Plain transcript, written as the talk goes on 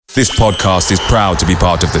This podcast is proud to be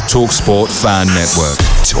part of the TalkSport Fan Network.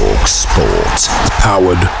 TalkSport.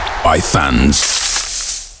 Powered by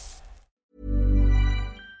fans.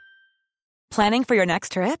 Planning for your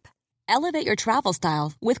next trip? Elevate your travel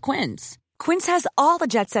style with Quince. Quince has all the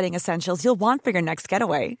jet-setting essentials you'll want for your next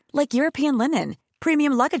getaway, like European linen,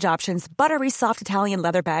 premium luggage options, buttery soft Italian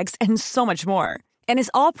leather bags, and so much more. And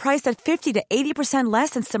is all priced at 50 to 80% less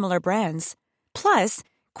than similar brands. Plus,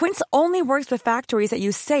 Quince only works with factories that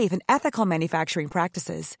use safe and ethical manufacturing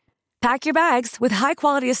practices. Pack your bags with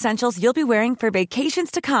high-quality essentials you'll be wearing for vacations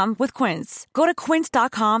to come with Quince. Go to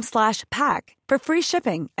quince.com/pack for free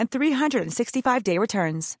shipping and 365-day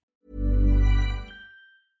returns.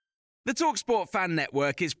 The TalkSport Fan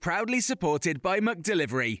Network is proudly supported by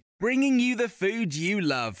McDelivery, bringing you the food you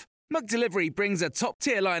love. McDelivery brings a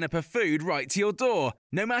top-tier lineup of food right to your door.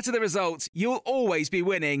 No matter the result, you'll always be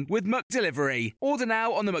winning with McDelivery. Order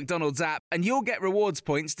now on the McDonald's app and you'll get rewards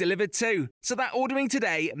points delivered too. So that ordering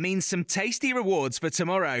today means some tasty rewards for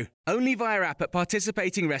tomorrow. Only via app at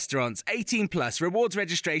participating restaurants. 18 plus. Rewards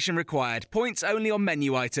registration required. Points only on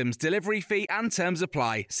menu items. Delivery fee and terms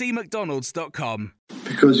apply. See mcdonalds.com.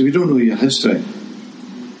 Because if you don't know your history,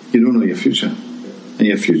 you don't know your future. And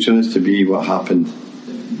your future is to be what happened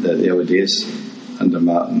the early days under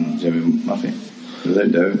Martin and Jimmy Murphy,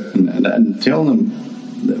 without doubt. And telling them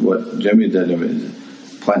that what Jimmy did of it,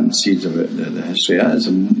 planting seeds of it, the history, that is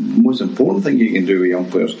the most important thing you can do with young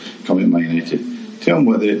players coming to Man United. Tell them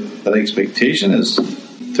what their expectation is,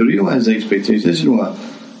 to realise the expectation. There's no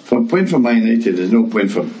point for Man United, there's no point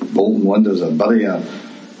for Bolton Wanderers or Bury or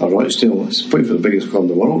Rochdale. It's a point for the biggest club in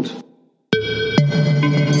the world.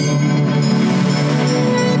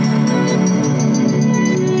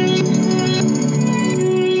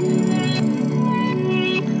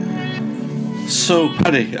 So,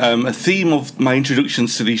 Paddy, a theme of my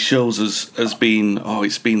introductions to these shows has been,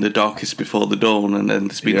 it's been the darkest before the dawn, and then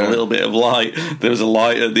there's been a little bit of light. There was a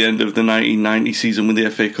light at the end of the 1990 season with the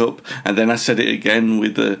FA Cup, and then I said it again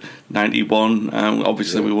with the 91.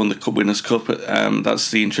 Obviously, we won the Cup Winners' Cup.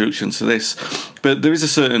 That's the introduction to this. But there is a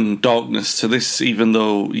certain darkness to this, even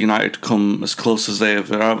though United come as close as they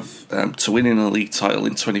ever have to winning a league title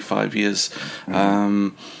in 25 years.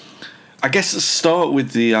 I guess let's start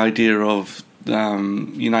with the idea of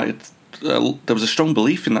United. There was a strong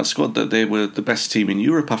belief in that squad that they were the best team in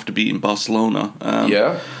Europe after beating Barcelona.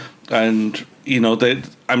 And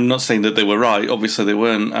I'm not saying that they were right. Obviously, they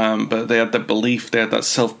weren't. But they had that belief. They had that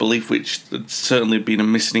self-belief, which had certainly been a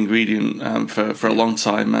missing ingredient for a long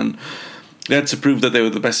time. And they had to prove that they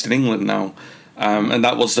were the best in England now. And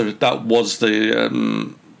that was the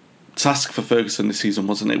task for Ferguson this season,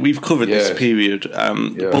 wasn't it? We've covered this period.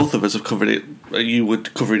 Both of us have covered it. You were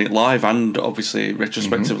covering it live and obviously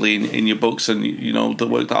retrospectively in your books, and the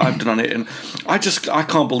work that I've done on it. And I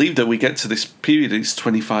can't believe that we get to this period. It's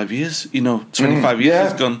 25 years. 25 years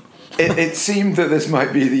has gone. It seemed that this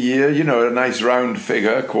might be the year. A nice round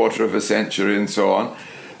figure, a quarter of a century, and so on.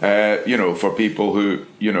 For people who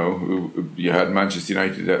you had Manchester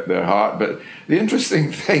United at their heart. But the interesting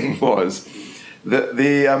thing was that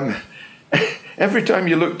every time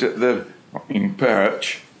you looked at the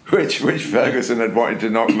perch, which Ferguson had wanted to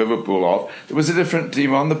knock Liverpool off, there was a different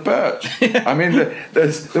team on the perch. I mean,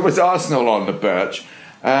 there was Arsenal on the perch,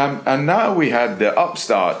 and now we had the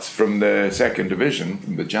upstarts from the second division,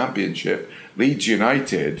 from the Championship, Leeds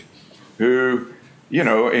United, who,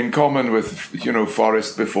 in common with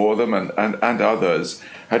Forest before them and others,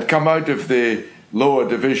 had come out of the lower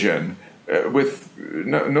division with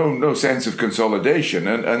no sense of consolidation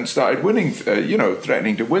and started winning,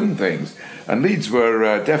 threatening to win things. And Leeds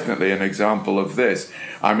were definitely an example of this.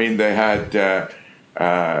 I mean, they had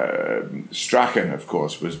Strachan, of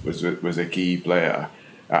course, was a key player.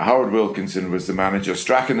 Howard Wilkinson was the manager.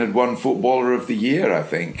 Strachan had won Footballer of the Year, I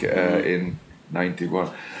think, in 91.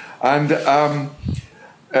 And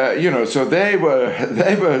so they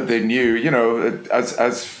were the new, as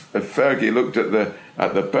Fergie looked at the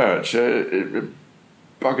perch, it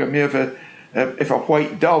buggered me if a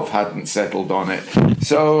white dove hadn't settled on it.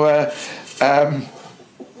 So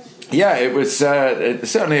it was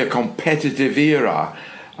certainly a competitive era.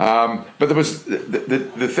 But there was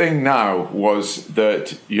the thing now was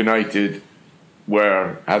that United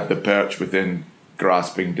had the perch within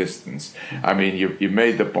grasping distance. I mean, you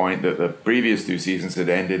made the point that the previous two seasons had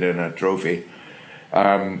ended in a trophy.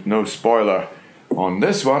 No spoiler on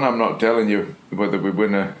this one. I'm not telling you whether you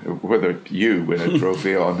win a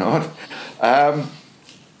trophy or not.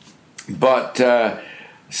 But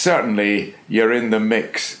certainly you're in the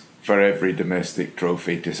mix for every domestic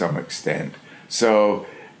trophy to some extent. So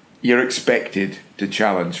you're expected to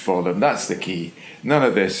challenge for them. That's the key. None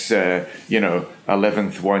of this,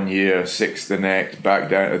 11th one year, 6th the next, back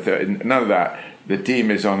down to 3rd. None of that. The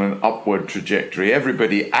team is on an upward trajectory.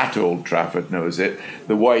 Everybody at Old Trafford knows it.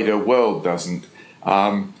 The wider world doesn't.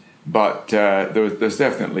 But there's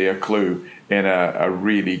definitely a clue in a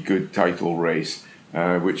really good title race,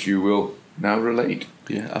 which you will now relate.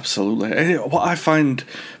 Yeah, absolutely. What I find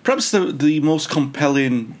perhaps the most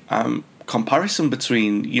compelling comparison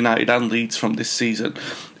between United and Leeds from this season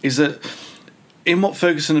is that in what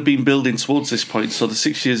Ferguson had been building towards this point, so the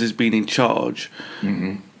 6 years he's been in charge,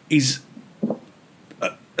 is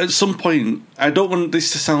at some point, I don't want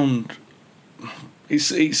this to sound...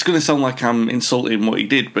 It's going to sound like I'm insulting what he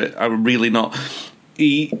did, but I'm really not.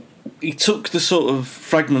 He took the sort of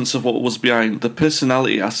fragments of what was behind the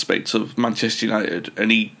personality aspect of Manchester United,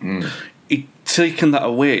 and he taken that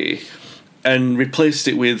away and replaced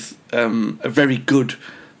it with a very good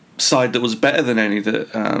side that was better than any that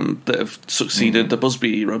have succeeded the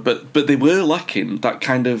Busby era. But they were lacking that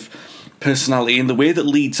kind of personality in the way that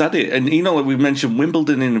Leeds had it. And like we mentioned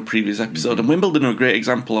Wimbledon in a previous episode, and Wimbledon are a great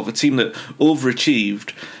example of a team that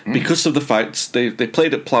overachieved because of the fact they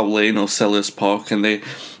played at Plough Lane or Sellers Park, and they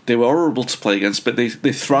were horrible to play against, but they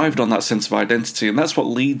thrived on that sense of identity, and that's what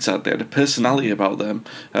Leeds had. They had a personality about them.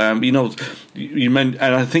 You meant,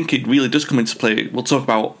 and I think it really does come into play. We'll talk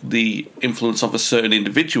about the influence of a certain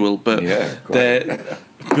individual, but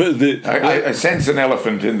I sense an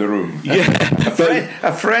elephant in the room. Yeah,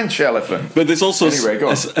 a French elephant. But there's also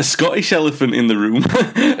a Scottish elephant in the room.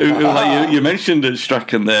 Like you mentioned at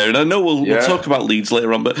Strachan there, and I know we'll talk about Leeds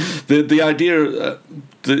later on. But the idea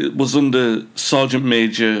that was under Sergeant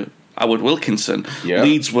Major Howard Wilkinson,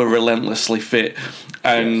 Leeds were relentlessly fit.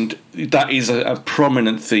 And that is a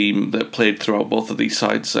prominent theme that played throughout both of these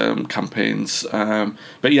sides' campaigns.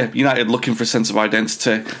 But yeah, United looking for a sense of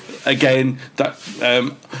identity. Again, that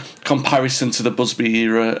comparison to the Busby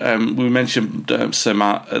era. We mentioned Sir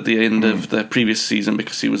Matt at the end of the previous season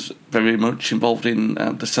because he was very much involved in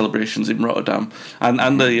the celebrations in Rotterdam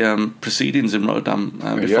and the proceedings in Rotterdam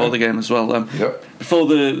before the game as well. Before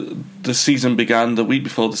the season began, the week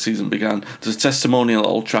before the season began, there's a testimonial at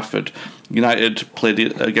Old Trafford. United played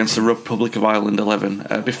against the Republic of Ireland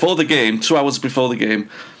 11. Before the game, 2 hours before the game,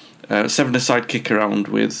 7-a-side kick around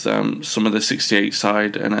with some of the 68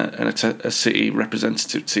 side and a City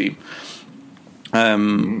representative team.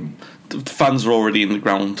 The fans were already in the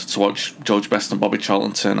ground to watch George Best and Bobby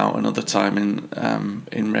Charlton turn out another time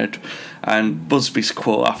in red. And Busby's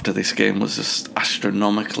quote after this game was just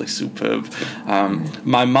astronomically superb.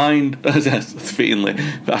 My mind, fittingly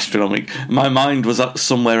astronomic, my mind was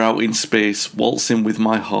somewhere out in space, waltzing with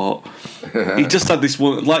my heart. He just had this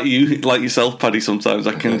one, like yourself, Paddy. Sometimes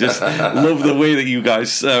I can just love the way that you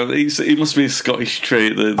guys. It must be a Scottish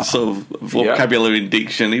trait, the sort of vocabulary and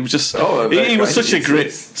diction. He was just, he was such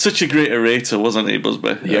a great orator, wasn't he,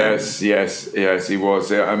 Busby? Yes, he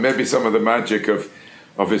was. And maybe some of the magic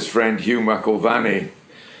of his friend Hugh McIlvanney.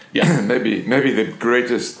 Yeah, maybe the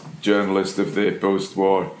greatest journalist of the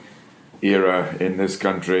post-war era in this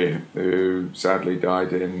country, who sadly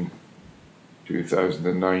died in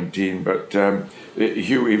 2019. But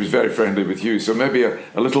Hugh, he was very friendly with Hugh, so maybe a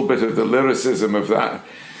little bit of the lyricism of that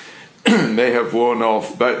may have worn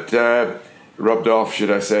off, but rubbed off,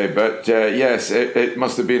 should I say. But yes, it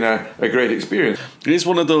must have been a great experience. It is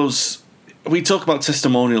one of those. We talk about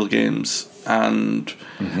testimonial games, and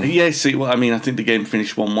I think the game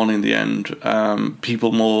finished 1-1 in the end.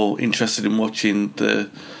 People more interested in watching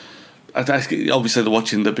obviously they're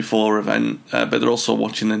watching the before event, but they're also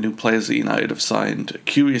watching the new players that United have signed.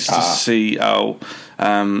 Curious to see how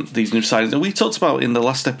these new signings, and we talked about in the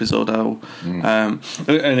last episode how,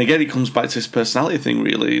 and again it comes back to this personality thing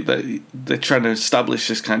really, that they're trying to establish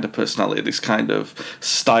this kind of personality, this kind of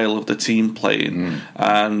style of the team playing,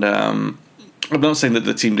 and I'm not saying that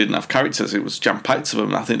the team didn't have characters, it was jam-packed of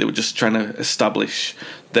them. I think they were just trying to establish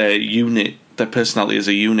their unit, their personality as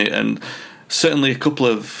a unit, and certainly a couple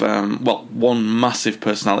of, one massive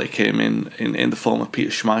personality came in the form of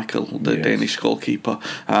Peter Schmeichel, the Danish goalkeeper.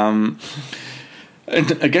 And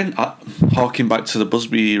again, harking back to the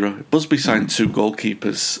Busby era, Busby signed 2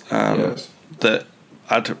 goalkeepers that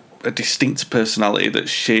had a distinct personality that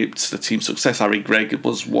shaped the team's success. Harry Gregg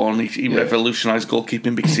was one. He revolutionised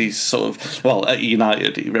goalkeeping because he's at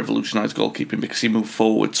United, he revolutionised goalkeeping because he moved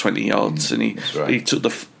forward 20 yards and he took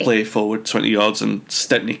the play forward 20 yards, and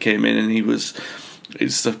Stepney came in and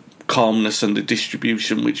it's the calmness and the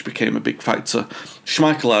distribution which became a big factor.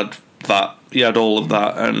 Schmeichel had that. He had all of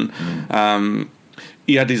that, and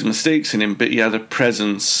he had his mistakes in him, but he had a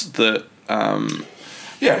presence that...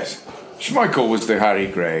 Yes. Schmeichel was the Harry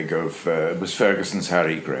Gregg was Ferguson's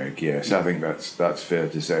Harry Gregg. Yes, I think that's fair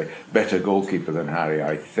to say. Better goalkeeper than Harry,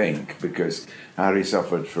 I think, because Harry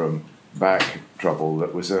suffered from back trouble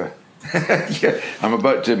that was a. Yeah, I'm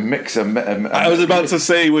about to mix a I was about to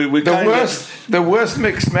say the worst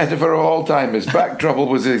mixed metaphor of all time is back trouble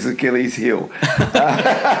was his Achilles heel.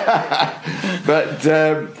 But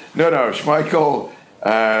no, Schmeichel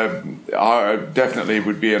definitely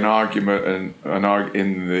would be an argument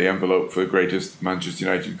in the envelope for greatest Manchester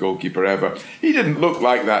United goalkeeper ever. He didn't look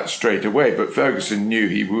like that straight away, but Ferguson knew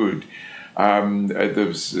he would. There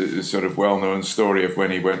was a sort of well-known story of when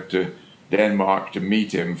he went to Denmark to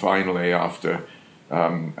meet him finally after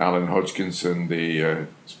Alan Hodgkinson, the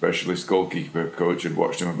specialist goalkeeper coach, had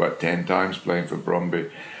watched him about 10 times playing for Brøndby.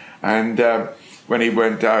 And when he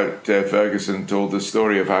went out, Ferguson told the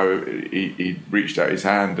story of how he reached out his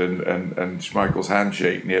hand and Schmeichel's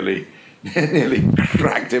handshake nearly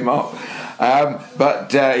cracked him up.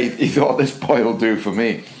 But he thought, this boy will do for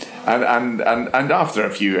me. And after a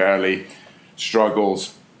few early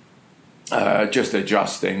struggles, just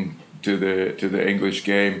adjusting to the English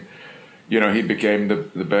game, he became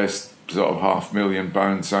the best sort of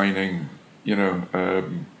 £500,000 signing,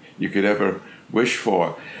 you could ever wish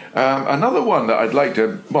for. Another one that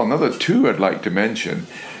another two I'd like to mention.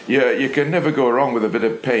 Yeah, you can never go wrong with a bit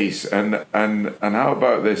of pace. And how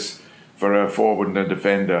about this for a forward and a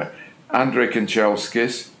defender? Andrei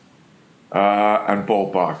Kanchelskis and Paul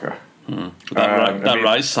Parker. That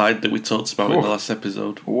right side that we talked about in the last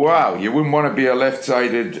episode. Wow, you wouldn't want to be a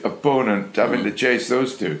left-sided opponent having to chase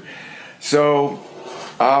those two. So,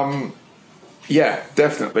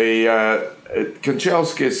 definitely.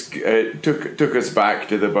 Kanchelskis took us back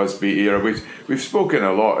to the Busby era. We've spoken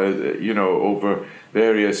a lot, over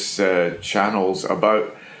various channels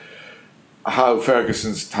about how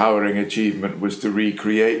Ferguson's towering achievement was to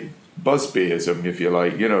recreate Busbyism, if you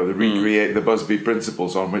like, recreate the Busby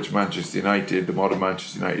principles on which the modern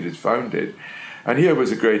Manchester United is founded. And here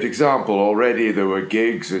was a great example. Already there were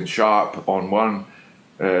Giggs and Sharp on one,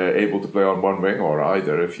 able to play on one wing or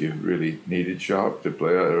either if you really needed Sharp to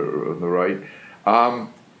play on the right. And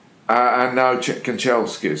now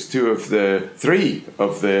Kanchelskis, three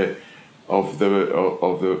of the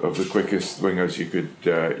quickest wingers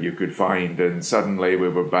you could find, and suddenly we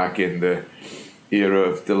were back in the era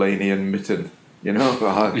of Delaney and Mitten,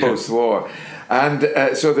 post-war. And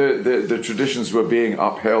so the traditions were being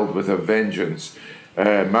upheld with a vengeance.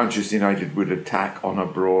 Manchester United would attack on a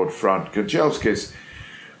broad front. Kanchelskis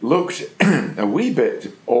looked a wee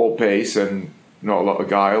bit all pace and not a lot of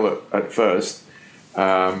guile at first.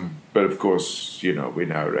 But of course, we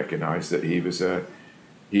now recognise that he was a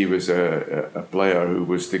player who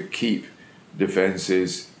was to keep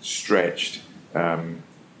defences stretched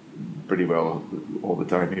pretty well all the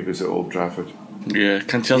time he was at Old Trafford. Yeah,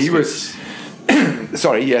 Kanchelskis. He was.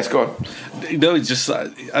 Sorry, yes, go on. No, it's just,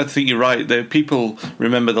 I think you're right. People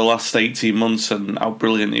remember the last 18 months and how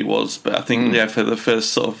brilliant he was, but I think, for the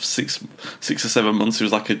first sort of six or 7 months, he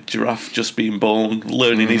was like a giraffe just being born,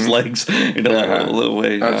 learning his legs in a little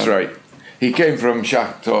way. That's right. He came from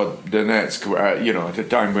Shakhtar Donetsk, at a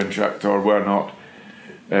time when Shakhtar were not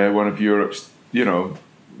one of Europe's,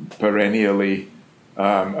 perennially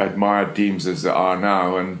admired teams as they are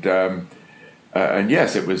now, and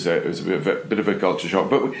yes, it was a bit of a culture shock.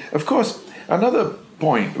 But of course, another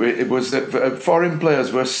point was that foreign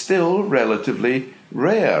players were still relatively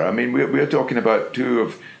rare. I mean, we're talking about 2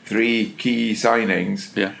 of 3 key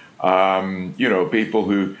signings. Yeah. People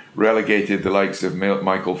who relegated the likes of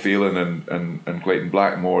Michael Phelan and Clayton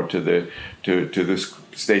Blackmore to the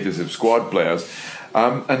status of squad players.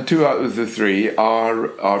 And 2 out of the 3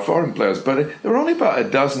 are foreign players, but there were only about a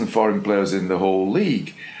dozen foreign players in the whole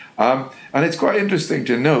league. And it's quite interesting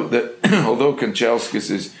to note that although Kanchelskis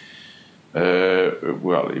is,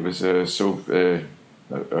 he was a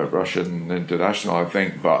Russian international, I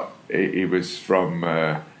think, but he was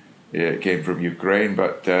came from Ukraine,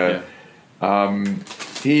 but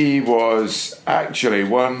he was actually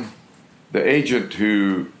the agent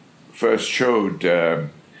who first showed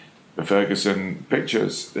Ferguson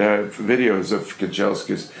videos of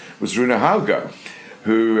Kanchelskis was Rune Hauge,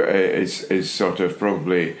 who is sort of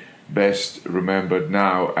probably best remembered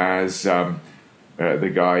now as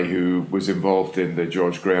the guy who was involved in the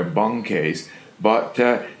George Graham Bung case. But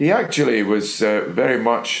he actually was very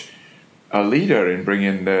much a leader in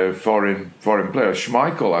bringing the foreign players.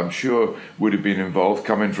 Schmeichel, I'm sure, would have been involved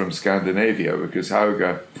coming from Scandinavia because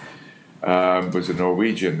Hauge was a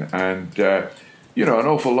Norwegian. And, an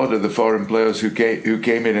awful lot of the foreign players who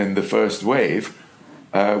came in the first wave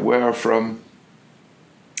were from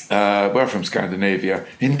were from Scandinavia.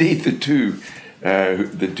 Indeed, the two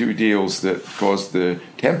deals that caused the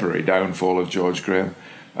temporary downfall of George Graham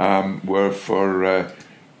were for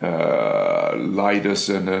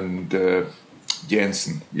Lyderson and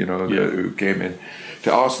Jensen, who came in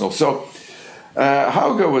to Arsenal. So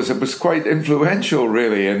Hauge was quite influential,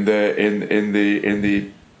 really, in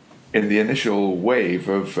the initial wave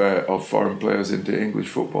of foreign players into English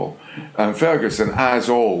football. And Ferguson, as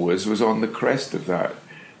always, was on the crest of that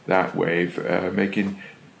wave, making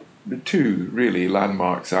the two really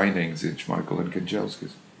landmark signings in Schmeichel and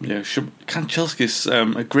Kanchelskis. Yeah, Kanchelskis,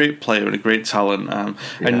 a great player and a great talent.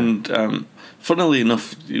 And funnily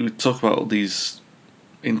enough, you talk about these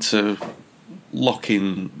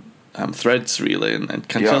interlocking threads, really, and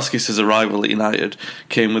Kanchelskis' arrival at United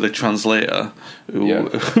came with a translator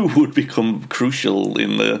who would become crucial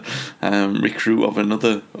in the recruit of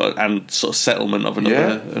another and sort of settlement of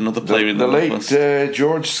another player in the late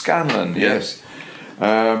George Scanlon. Yes.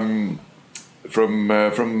 From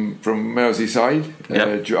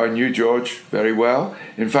Merseyside. I knew George very well.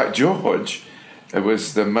 In fact, George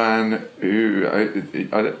was the man who I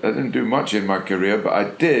didn't do much in my career, but I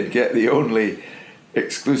did get the only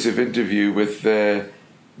exclusive interview with Eric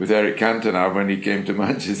Cantona when he came to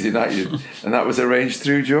Manchester United, and that was arranged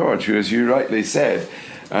through George, who, as you rightly said,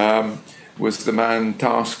 was the man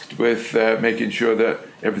tasked with making sure that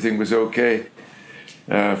everything was okay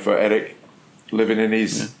for Eric, living in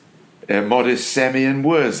his modest semi in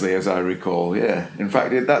Worsley, as I recall. Yeah, in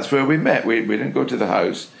fact, that's where we met. We didn't go to the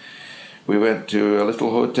house. We went to a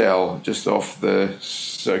little hotel just off the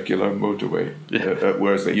circular motorway at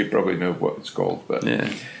Worsley. You probably know what it's called, but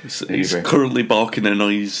it's currently barking a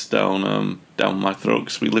noise down my throat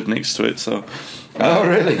because we live next to it. So, oh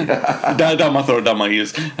really? down my throat, down my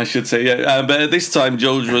ears, I should say. Yeah, but at this time,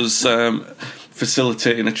 George was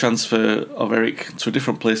facilitating a transfer of Eric to a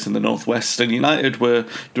different place in the northwest, and United were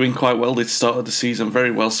doing quite well. They'd started the season very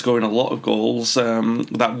well, scoring a lot of goals.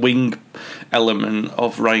 That wing element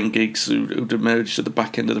of Ryan Giggs, who'd emerged at the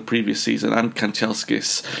back end of the previous season, and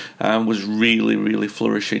Kanchelskis was really, really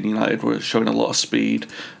flourishing. United were showing a lot of speed.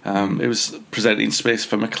 It was presenting space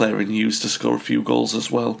for McLaren Hughes to score a few goals as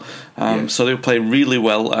well. So they were playing really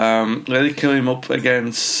well. They came up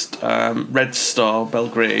against Red Star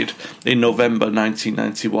Belgrade in November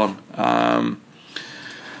 1991.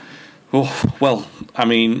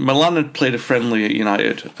 Milan had played a friendly at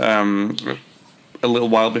United a little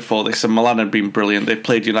while before this, and Milan had been brilliant. They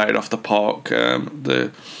played United off the park.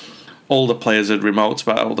 All the players had remarked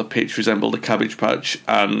about how the pitch resembled a cabbage patch,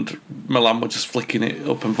 and Milan were just flicking it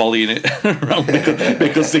up and volleying it around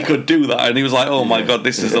because they could do that. And he was like, "Oh my God,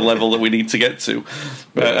 this is the level that we need to get to."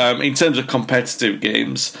 But in terms of competitive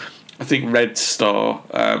games, I think Red Star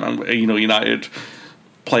and United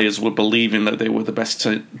players were believing that they were the best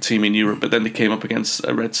team in Europe, but then they came up against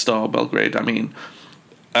a Red Star Belgrade.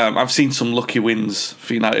 I've seen some lucky wins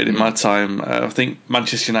for United in my time. I think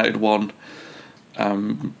Manchester United won,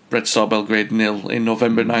 Red Star Belgrade 0 in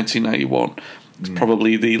November 1991. It's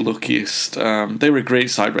probably the luckiest. They were a great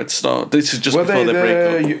side, Red Star. This is just before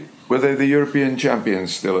their breakup. Were they the European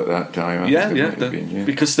champions still at that time?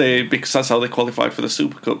 Because that's how they qualified for the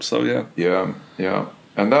Super Cup. So yeah,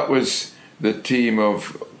 and that was the team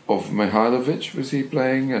of Mihailovic. Was he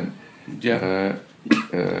playing? And it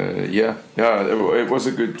was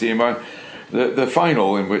a good team. The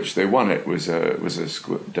final in which they won it was a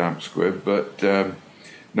damp squib, but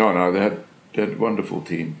no, they had a wonderful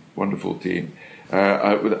team. They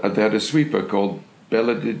had a sweeper called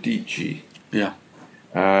Belladedici. Yeah.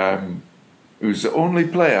 Who's the only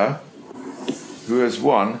player who has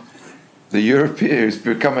won who's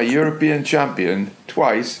become a European champion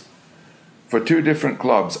twice for two different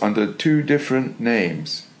clubs under two different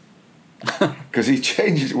names. Because he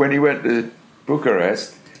changed, when he went to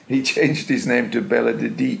Bucharest, he changed his name to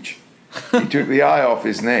Belladedici. He took the I off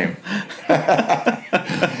his name.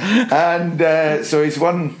 And so he's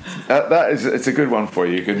won. It's a good one for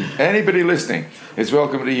you. Anybody listening is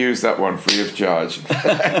welcome to use that one free of charge.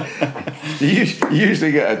 You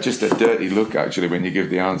usually get just a dirty look, actually, when you give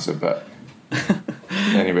the answer, but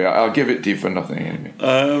anyway, I'll give it to you for nothing anyway.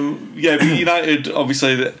 But United,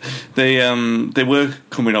 obviously, they were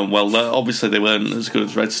coming on well. Obviously, they weren't as good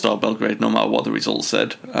as Red Star Belgrade, no matter what the results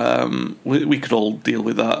said. We could all deal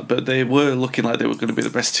with that, but they were looking like they were going to be the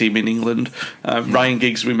best team in England. Ryan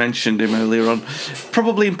Giggs, we mentioned him earlier on.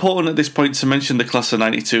 Probably important at this point to mention the class of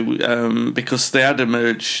 92 because they had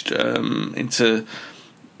emerged into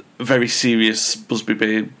very serious Busby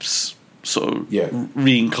Babes sort of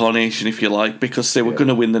reincarnation, if you like, because they were going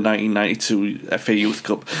to win the 1992 FA Youth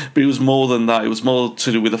Cup. But it was more than that. It was more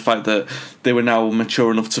to do with the fact that they were now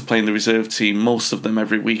mature enough to play in the reserve team, most of them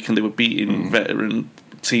every week, and they were beating veteran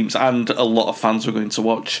teams, and a lot of fans were going to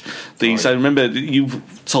watch these. I remember you've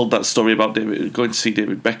told that story about going to see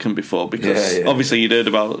David Beckham before, because obviously you'd heard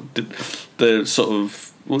about the sort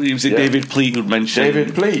of, was it David Pleat who'd mentioned?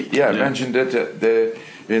 David Pleat, mentioned it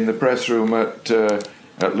in the press room at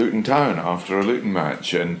Luton Town after a Luton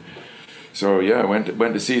match, and so I went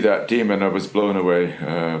to see that team, and I was blown away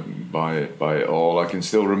by it all. I can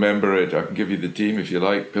still remember it. I can give you the team if you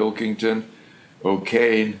like: Pilkington,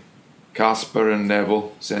 O'Kane, Casper and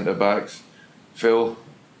Neville, centre backs, Phil,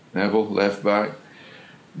 Neville, left back,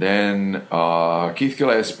 then Keith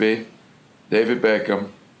Gillespie, David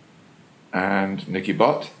Beckham, and Nicky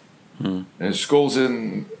Butt. And Scholes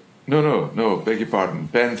beg your pardon,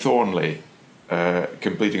 Ben Thornley,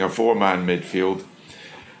 completing a 4-man midfield,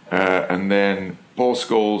 and then Paul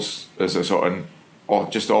Scholes as a sort of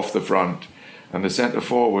just off the front, and the centre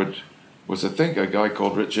forward was, I think, a guy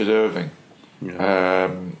called Richard Irving.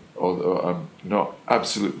 Although I'm not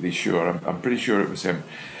absolutely sure. I'm pretty sure it was him.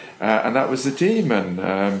 And that was the team,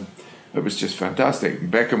 and it was just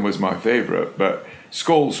fantastic. Beckham was my favourite, but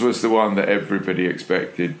Scholes was the one that everybody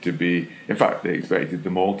expected to be. In fact, they expected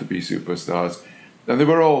them all to be superstars. And they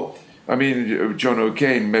were all, I mean, John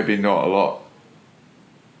O'Kane, maybe not a lot,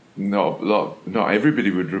 not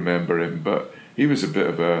everybody would remember him, but he was a bit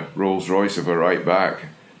of a Rolls Royce of a right back.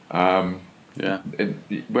 And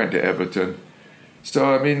he went to Everton.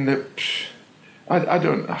 So I mean,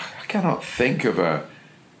 I cannot think of a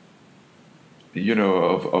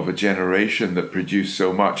generation that produced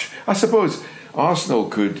so much. I suppose Arsenal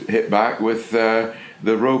could hit back with the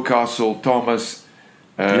Rocastle, Thomas,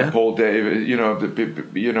 Paul Davis.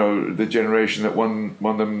 The generation that won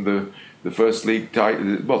them the first league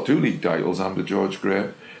title, well, 2 league titles under George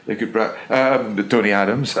Graham. They could, Tony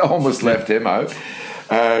Adams, almost left him out.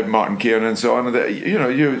 Martin Keown and so on.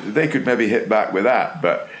 They could maybe hit back with that,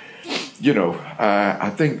 but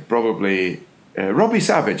I think probably Robbie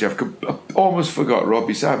Savage. I've almost forgot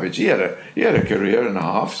Robbie Savage. He had a career and a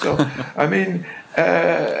half. So I mean,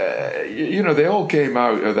 they all came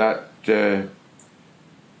out of that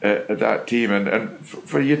team, and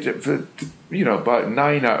for about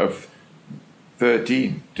 9 out of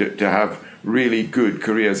 13 to have really good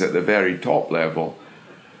careers at the very top level.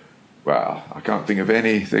 Well, I can't think of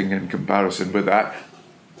anything in comparison with that,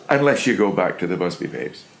 unless you go back to the Busby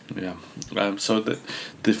Babes. Yeah. So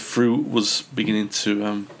the fruit was beginning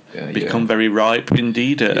to become very ripe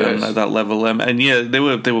indeed at that level. They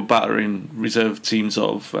were battering reserve teams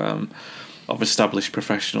of established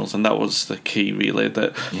professionals, and that was the key, really.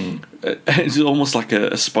 That it's almost like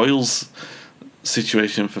a spoils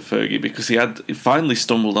situation for Fergie, because he finally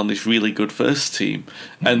stumbled on this really good first team,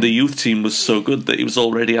 and the youth team was so good that he was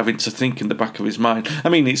already having to think in the back of his mind. I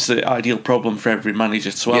mean, it's the ideal problem for every manager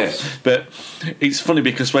to have, but it's funny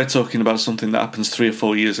because we're talking about something that happens 3 or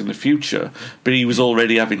 4 years in the future, but he was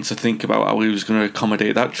already having to think about how he was going to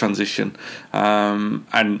accommodate that transition.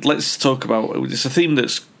 And let's talk about, it's a theme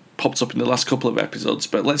that's popped up in the last couple of episodes,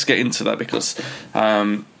 but let's get into that, because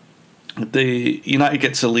the United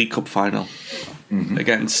get to the League Cup final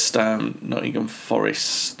against Nottingham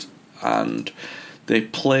Forest, and they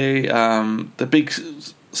play the big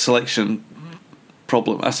selection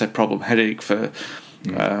problem. I said problem, headache for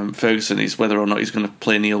Ferguson is whether or not he's going to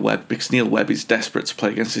play Neil Webb, because Neil Webb is desperate to play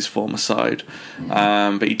against his former side,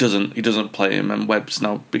 but he doesn't play him, and Webb's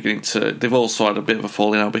now beginning to. They've also had a bit of a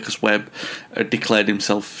falling out because Webb declared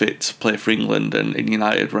himself fit to play for England, and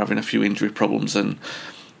United were having a few injury problems, and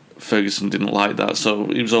Ferguson didn't like that, so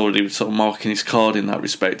he was already sort of marking his card in that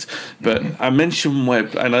respect. But I mentioned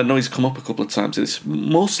Webb, and I know he's come up a couple of times. It's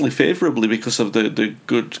mostly favourably because of the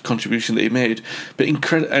good contribution that he made. But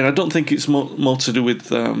and I don't think it's more to do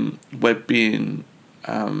with Webb being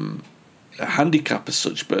a handicap as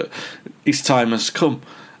such, but his time has come,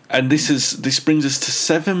 and this brings us to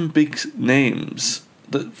 7 big names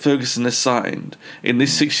that Ferguson has signed in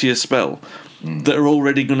this 6-year spell that are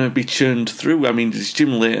already going to be churned through. I mean, there's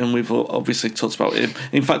Jim Leighton, we've obviously talked about him.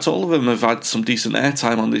 In fact, all of them have had some decent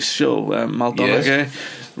airtime on this show. Mal Donegal,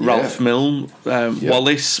 Ralph Milne,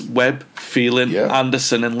 Wallace, Webb, Phelan,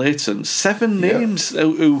 Anderson and Leighton. 7 names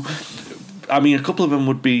who, I mean, a couple of them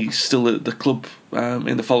would be still at the club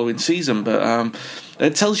in the following season, but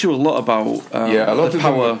it tells you a lot about the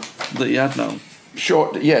power that he had now.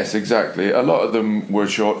 Yes, exactly. A lot of them were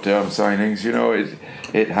short-term signings.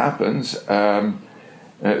 It happens.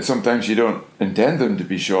 Sometimes you don't intend them to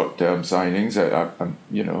be short-term signings. I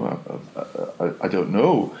don't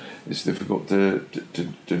know. It's difficult to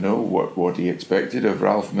know what he expected of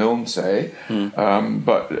Ralph Milne, say.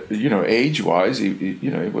 But age-wise, he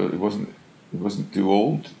wasn't too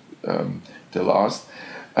old to last.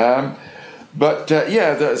 Some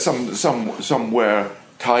were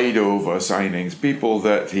tied over signings. People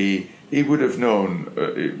that he would have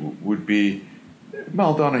known would be.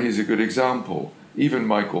 Mal Donaghy's a good example. Even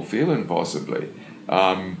Michael Phelan, possibly.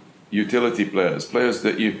 Utility players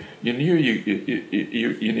that you knew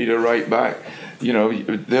you need a right back.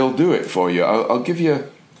 They'll do it for you. I'll give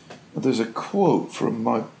you. There's a quote from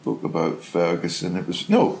my book about Ferguson. It was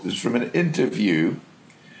from an interview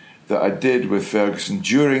that I did with Ferguson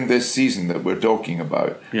during this season that we're talking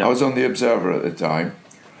about. Yeah. I was on the Observer at the time,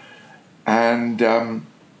 and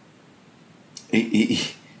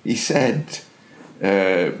he said.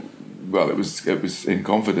 It was in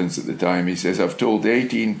confidence at the time. He says, I've told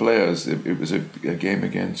 18 players, it was a game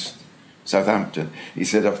against Southampton. He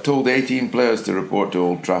said, I've told 18 players to report to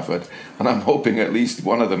Old Trafford, and I'm hoping at least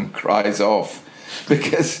one of them cries off.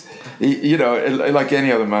 Because, like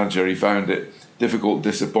any other manager, he found it difficult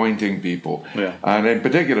disappointing people. Yeah. And in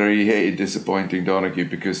particular, he hated disappointing Donaghy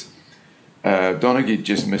because Donaghy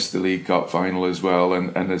just missed the League Cup final as well.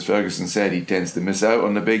 And as Ferguson said, he tends to miss out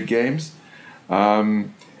on the big games.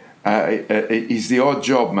 He's the odd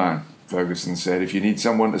job man, Ferguson said. If you need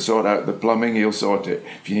someone to sort out the plumbing, he'll sort it.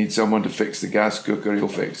 If you need someone to fix the gas cooker, he'll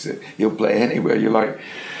fix it. He'll play anywhere you like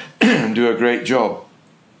and do a great job.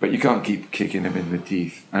 But you can't keep kicking him in the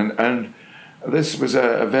teeth. And this was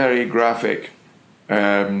a very graphic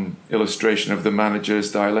illustration of the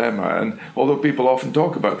manager's dilemma. And although people often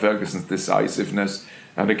talk about Ferguson's decisiveness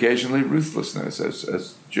and occasionally ruthlessness,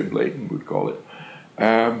 as Jim Leighton would call it,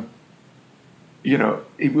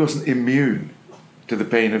 he wasn't immune to the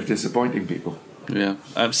pain of disappointing people. Yeah,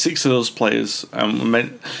 6 of those players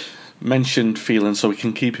mentioned Phelan, so we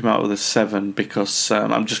can keep him out of the 7 because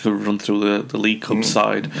I'm just going to run through the League Cup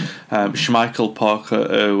side. Schmeichel, Parker,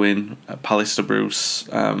 Irwin, Pallister, Bruce,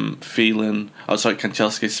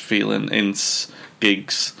 Kanchelskis, Phelan, Ince,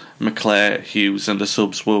 Giggs, McClare, Hughes, and the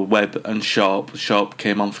subs were Webb and Sharp. Sharp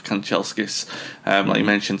came on for Kanchelskis, like you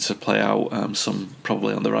mentioned, to play out some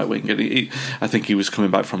probably on the right wing. And I think he was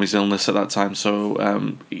coming back from his illness at that time,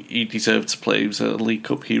 so he deserved to play. He was a League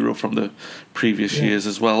Cup hero from the previous years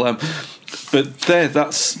as well. But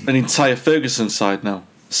that's an entire Ferguson side now.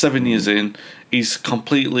 7 years in, he's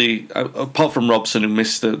completely, apart from Robson who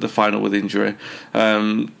missed the final with injury,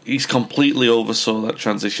 he's completely oversaw that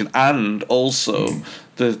transition, and also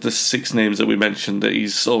the 6 names that we mentioned that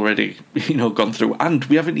he's already gone through, and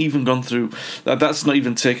we haven't even gone through that's not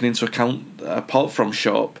even taken into account, apart from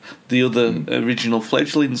Sharp, the other original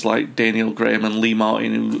fledglings like Daniel Graham and Lee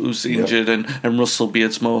Martin who's injured, and Russell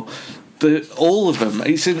Beardsmore. All of them.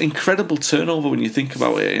 It's an incredible turnover when you think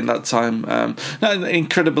about it in that time. Not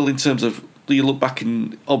incredible in terms of you look back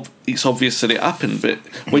and it's obvious that it happened, but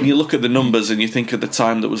when you look at the numbers and you think of the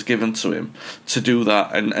time that was given to him to do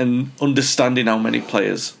that, and understanding how many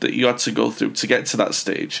players that you had to go through to get to that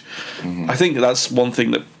stage, I think that's one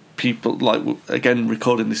thing that people, like, again,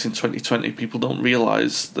 recording this in 2020, people don't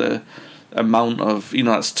realise the amount of,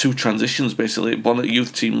 that's 2 transitions basically, one at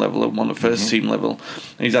youth team level and one at first team level,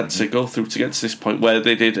 and he's had to go through to get to this point where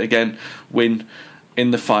they did again win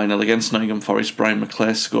in the final against Nottingham Forest. Brian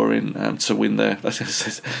McClare scoring to win their, I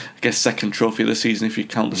guess, second trophy of the season if you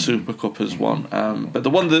count the Super Cup as one. But the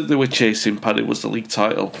one that they were chasing, Paddy, was the league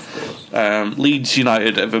title. Leeds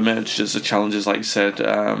United have emerged as the challengers, like you said.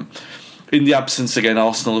 In the absence, again,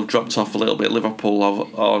 Arsenal have dropped off a little bit. Liverpool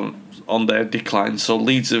on their decline, so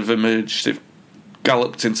Leeds have emerged. They've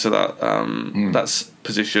galloped into that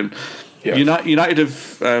position. Yeah. United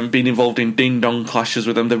have been involved in ding-dong clashes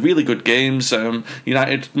with them. They're really good games.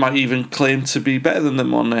 United might even claim to be better than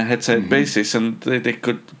them on a head-to-head basis, and they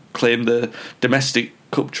could claim the domestic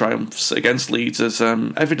cup triumphs against Leeds as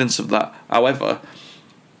evidence of that. However,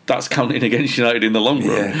 that's counting against United in the long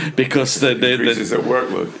run because the increases their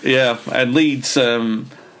workload. Yeah, and Leeds.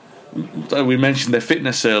 We mentioned their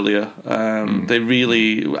fitness earlier. They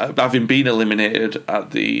really, having been eliminated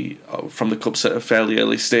from the cups at a fairly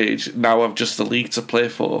early stage, now have just the league to play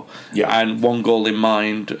for, and one goal in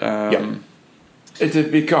mind. It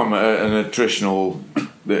had become an attritional,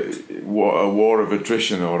 a war of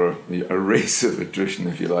attrition, or a race of attrition,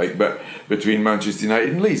 if you like, but between Manchester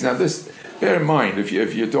United and Leeds. Now, bear in mind, if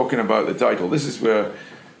you're talking about the title, this is where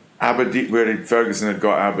Ferguson had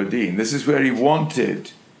got Aberdeen. This is where he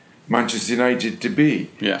wanted Manchester United to be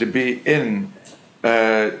in,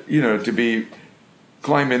 to be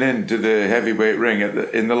climbing into the heavyweight ring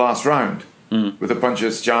in the last round with a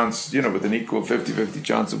puncher's chance, with an equal 50-50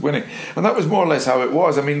 chance of winning. And that was more or less how it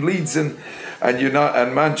was. I mean, Leeds and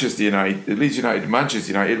Manchester United, Leeds United and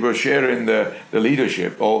Manchester United were sharing the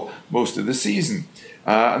leadership most of the season.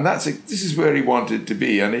 And this is where he wanted to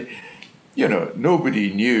be. And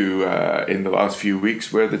nobody knew in the last few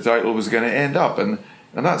weeks where the title was going to end up. And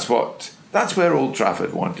that's where Old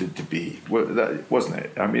Trafford wanted to be, wasn't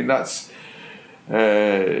it? I mean, that's...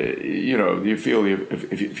 you feel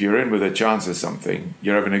if you're in with a chance of something,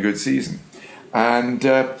 you're having a good season, and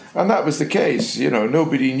that was the case.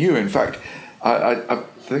 Nobody knew. In fact, I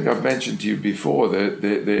think I've mentioned to you before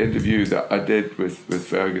the interview that I did with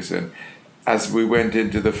Ferguson as we went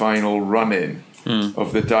into the final run-in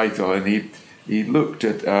of the title, and he looked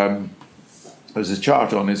at there's a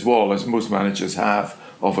chart on his wall, as most managers have,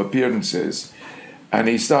 of appearances, and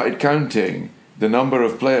he started counting the number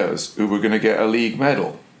of players who were going to get a league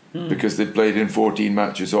medal because they'd played in 14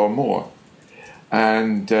 matches or more.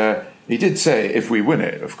 And he did say, if we win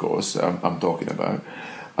it, of course, I'm talking about,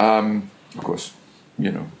 of course,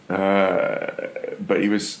 but he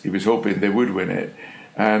was hoping they would win it.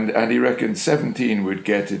 And he reckoned 17 would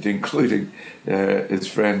get it, including his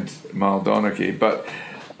friend Mal Donaghy. But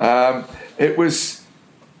it was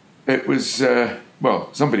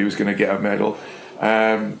somebody was going to get a medal,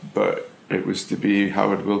 but it was to be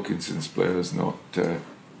Howard Wilkinson's players, not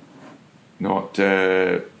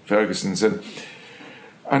Ferguson's, and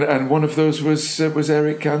one of those was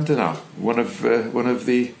Eric Cantona, one of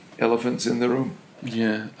the elephants in the room.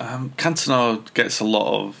 Yeah, Cantona gets a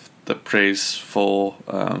lot of the praise for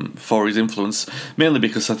his influence, mainly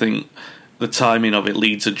because I think the timing of it,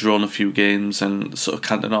 Leeds had drawn a few games, and sort of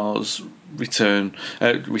Cantona's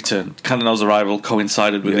Cantona's arrival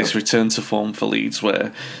coincided with this return to form for Leeds,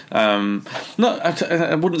 where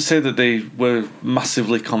I wouldn't say that they were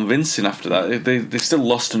massively convincing after that. They still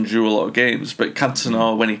lost and drew a lot of games, but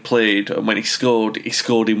Cantona, when he played and when he scored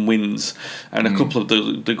in wins, and a couple of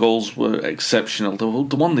the goals were exceptional.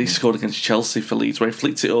 The one that he scored against Chelsea for Leeds, where he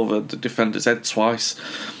flicked it over the defender's head twice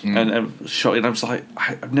and shot it. I was like,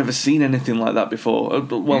 I've never seen anything like that before.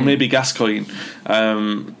 Well, maybe Gascoigne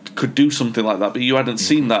could do something like that, but you hadn't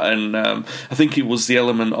seen that, and I think it was the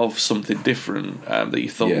element of something different that you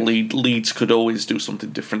thought Leeds could always do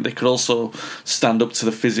something different. They could also stand up to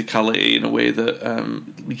the physicality in a way that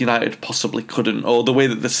United possibly couldn't, or the way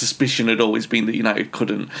that the suspicion had always been that United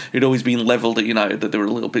couldn't. It'd always been levelled at United that they were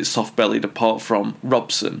a little bit soft-bellied apart from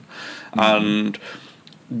Robson, and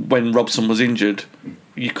when Robson was injured,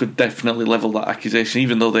 you could definitely level that accusation.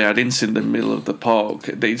 Even though they had Ince in the middle of the park,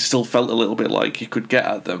 they still felt a little bit like you could get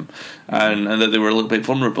at them, and that they were a little bit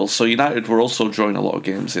vulnerable. So United were also drawing a lot of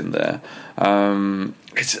games in there.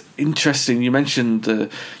 It's interesting. You mentioned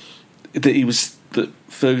that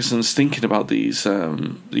Ferguson's thinking about these,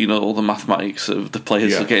 all the mathematics of the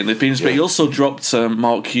players getting the appearance, but he also dropped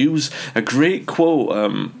Mark Hughes. A great quote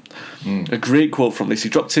from this. He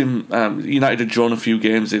dropped him. United had drawn a few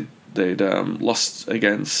games. They'd lost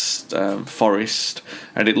against Forest,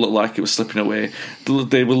 and it looked like it was slipping away.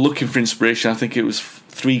 They were looking for inspiration. I think it was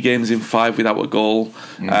 3 games in 5 without a goal.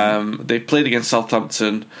 They played against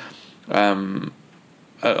Southampton at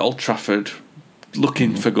Old Trafford,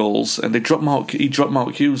 looking for goals, and he dropped Mark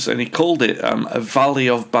Hughes, and he called it a valley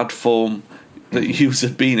of bad form that Hughes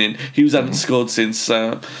had been in. Hughes hadn't scored since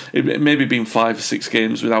it maybe been 5 or 6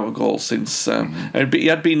 games without a goal since, but he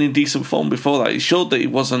had been in decent form before that. He showed that he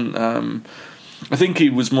wasn't. I think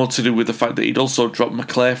it was more to do with the fact that he'd also dropped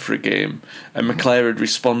McClare for a game, and McClare had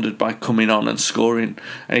responded by coming on and scoring,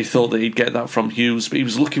 and he thought that he'd get that from Hughes, but he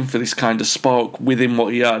was looking for this kind of spark within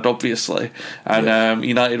what he had, obviously. And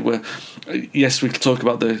United were, yes, we could talk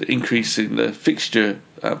about the increase in the fixture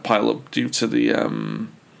pile-up due to the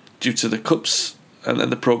cups and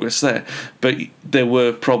then the progress there, but there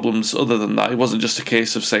were problems other than that. It wasn't just a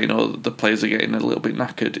case of saying, the players are getting a little bit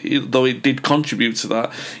knackered, though it did contribute to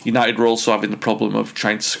that. United were also having the problem of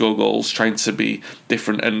trying to score goals, trying to be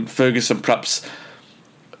different, and Ferguson perhaps,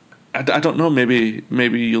 I don't know, maybe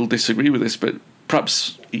you'll disagree with this, but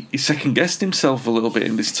perhaps he second-guessed himself a little bit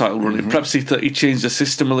in this title running. Perhaps he thought he changed the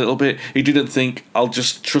system a little bit. He didn't think, I'll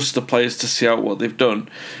just trust the players to see out what they've done.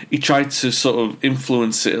 He tried to sort of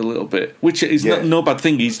influence it a little bit, which is no bad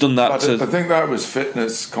thing. He's done that. I think that was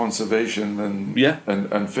fitness conservation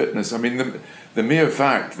and fitness. I mean, the mere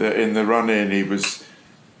fact that in the run-in he was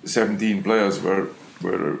 17 players were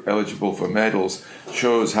eligible for medals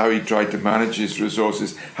shows how he tried to manage his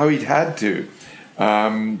resources, how he'd had to.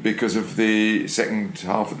 Because of the second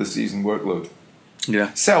half of the season workload.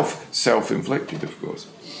 Yeah. Self-inflicted, of course.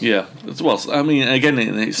 Yeah, well, I mean, again,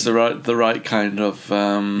 it's the right kind of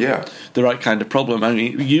the right kind of problem. I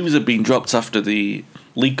mean, Hughes had been dropped after the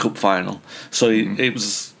League Cup final, so it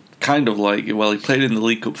was kind of like, well, he played in the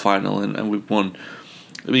League Cup final and we've won,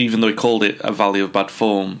 even though he called it a valley of bad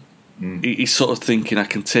form. He's sort of thinking, I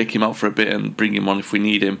can take him out for a bit and bring him on if we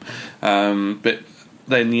need him. But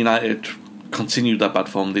then United continued that bad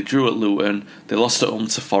form. They drew at Luton. They lost at home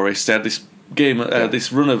to Forest. They had this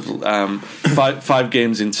this run of 5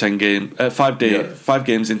 games in 10 games. 5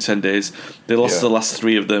 games in 10 days. They lost the last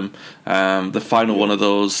 3 of them. The final one of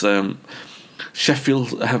those.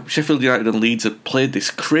 Sheffield United and Leeds had played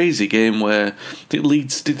this crazy game where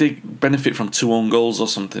Leeds did they benefit from 2 own goals or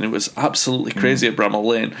something. It was absolutely crazy at Bramall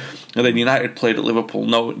Lane, and then United played at Liverpool.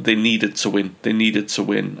 No, they needed to win. They needed to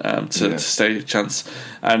win to stay a chance.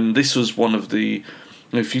 And this was one of the.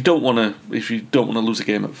 If you don't want to lose a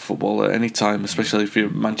game at football at any time, especially if you're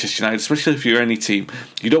Manchester United, especially if you're any team,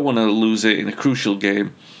 you don't want to lose it in a crucial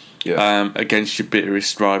game against your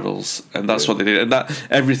bitterest rivals, and that's what they did. And that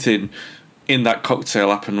everything in that cocktail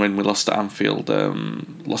happened when we lost at Anfield,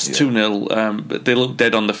 lost 2-0, but they looked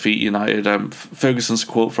dead on the feet, United. Ferguson's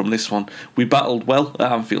quote from this one: "We battled well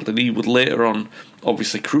at Anfield," and he would later on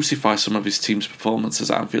obviously crucify some of his team's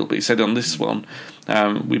performances at Anfield, but he said on this one,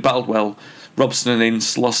 "We battled well. Robson and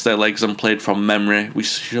Ince lost their legs and played from memory. We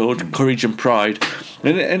showed courage and pride."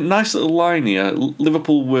 And a nice little line here.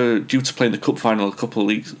 Liverpool were due to play in the cup final a couple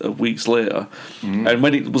of weeks later, and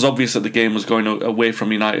when it was obvious that the game was going away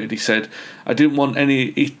from United, he said, "I didn't want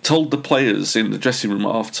any." He told the players in the dressing room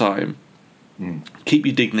at half time, "Keep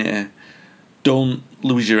your dignity. Don't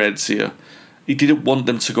lose your heads here." He didn't want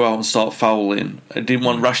them to go out and start fouling. He didn't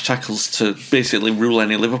want rash tackles to basically rule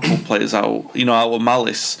any Liverpool players out, out of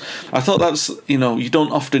malice. I thought that's, you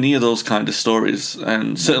don't often hear those kind of stories,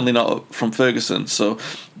 and certainly not from Ferguson. So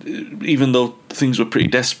even though things were pretty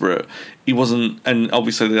desperate, he wasn't, and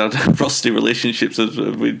obviously they had frosty relationships, as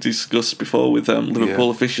we discussed before, with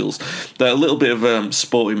Liverpool officials. There's a little bit of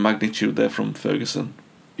sporting magnitude there from Ferguson.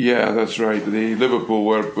 Yeah, that's right. The Liverpool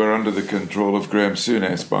were under the control of Graham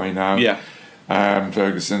Souness by now. Yeah.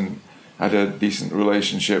 Ferguson had a decent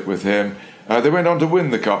relationship with him. They went on to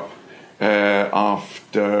win the cup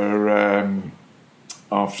after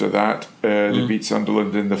that. They beat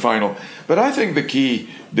Sunderland in the final. But I think the key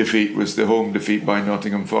defeat was the home defeat by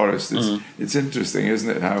Nottingham Forest. It's interesting, isn't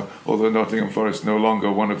it, how although Nottingham Forest no longer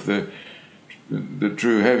one of the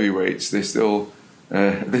true heavyweights, they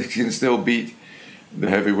can still beat the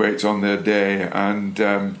heavyweights on their day, and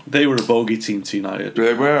they were a bogey team to United.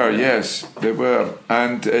 They were, yes, they were,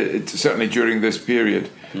 and certainly during this period,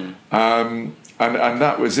 and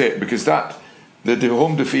that was it, because the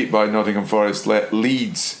home defeat by Nottingham Forest let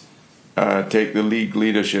Leeds take the league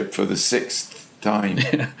leadership for the 6th time,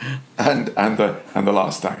 and the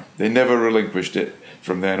last time. They never relinquished it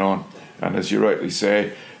from then on, and as you rightly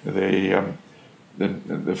say, the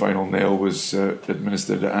final nail was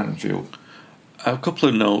administered at Anfield. A couple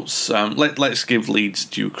of notes. Let's give Leeds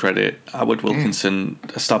due credit. Howard Wilkinson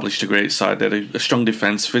established a great side. They had a strong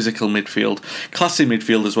defence, physical midfield, classy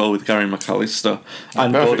midfield as well with Gary McAllister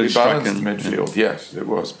and perfectly Gordon balanced Strachan. Midfield. Yes, it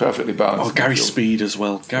was perfectly balanced. Oh, Gary midfield. Speed as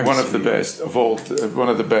well. One of the best of all. One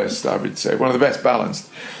of the best, I would say. One of the best balanced.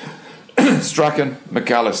 Strachan,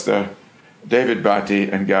 McAllister, David Batty,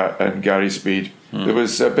 and Gary Speed. There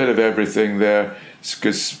was a bit of everything there,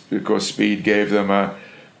 because of course Speed gave them a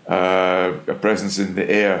presence in the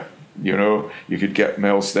air. You could get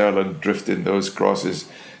Mel Sterling drifting those crosses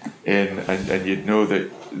in, and you'd know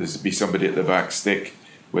that there'd be somebody at the back stick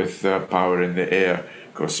with power in the air.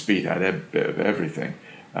 Of course, Speed had a bit of everything,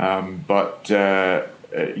 but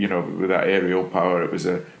with that aerial power, it was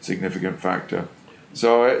a significant factor.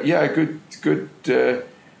 So good,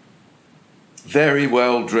 very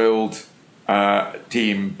well drilled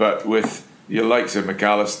team, but with your likes of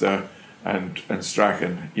McAllister and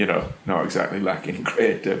Strachan, not exactly lacking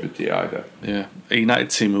creativity either. Yeah, a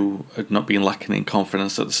United team who had not been lacking in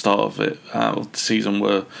confidence at the start of the season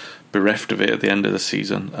were bereft of it at the end of the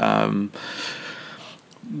season.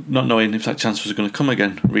 Not knowing if that chance was going to come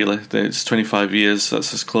again, really. It's 25 years,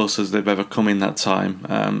 that's as close as they've ever come in that time.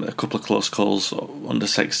 A couple of close calls under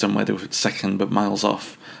Sexton where they were second but miles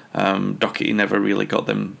off. Doherty never really got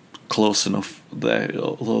them close enough there,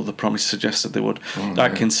 although the promise suggested they would.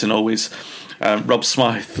 Atkinson always. Rob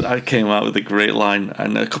Smythe came out with a great line,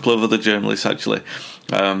 and a couple of other journalists actually.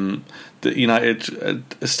 That United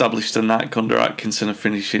established a knack under Atkinson of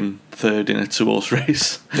finishing third in a 2-horse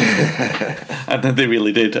race. And then they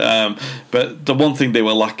really did. But the one thing they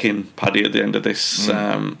were lacking, Paddy, at the end of this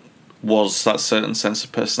was that certain sense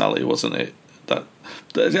of personality, wasn't it? that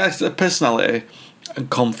personality and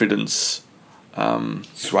confidence,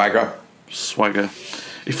 swagger.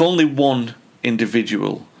 If only one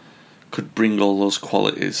individual could bring all those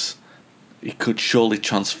qualities, it could surely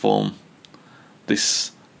transform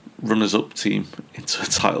this runners-up team into a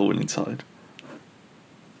title-winning side.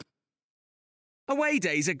 Away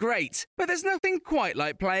days are great, but there's nothing quite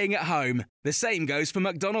like playing at home. The same goes for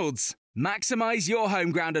McDonald's. Maximise your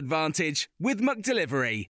home ground advantage with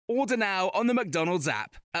McDelivery. Order now on the McDonald's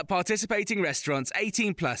app. At participating restaurants,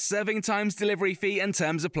 18 plus, serving times, delivery fee and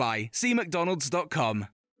terms apply. See mcdonalds.com.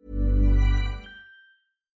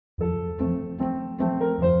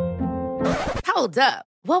 Hold up.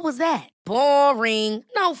 What was that? Boring.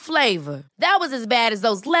 No flavor. That was as bad as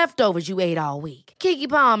those leftovers you ate all week. Keke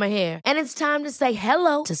Palmer here. And it's time to say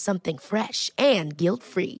hello to something fresh and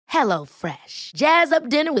guilt-free. Hello Fresh. Jazz up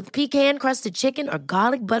dinner with pecan-crusted chicken or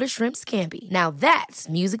garlic butter shrimp scampi. Now that's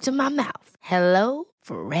music to my mouth. Hello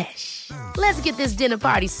Fresh. Let's get this dinner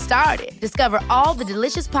party started. Discover all the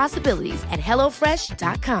delicious possibilities at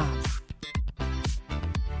hellofresh.com.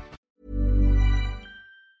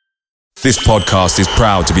 This podcast is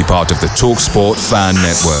proud to be part of the TalkSport Fan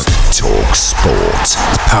Network. TalkSport.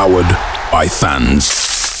 Powered by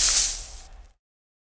fans.